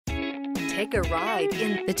Take a ride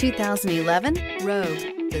in the 2011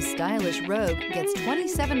 Rogue. The stylish Rogue gets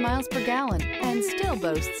 27 miles per gallon and still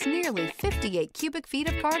boasts nearly 58 cubic feet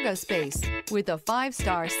of cargo space. With a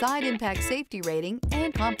 5-star side impact safety rating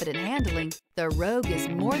and confident handling, the Rogue is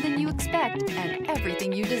more than you expect and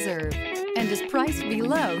everything you deserve, and is priced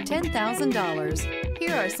below $10,000.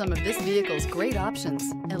 Here are some of this vehicle's great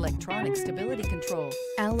options: electronic stability control,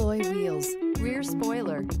 alloy wheels, rear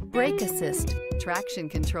spoiler, brake assist, traction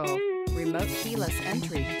control, remote keyless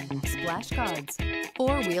entry, splash guards,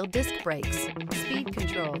 4-wheel disc brakes, speed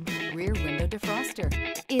control, rear window defroster.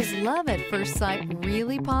 Is love at first sight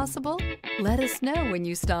really possible? Let us know when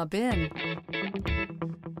you stop in.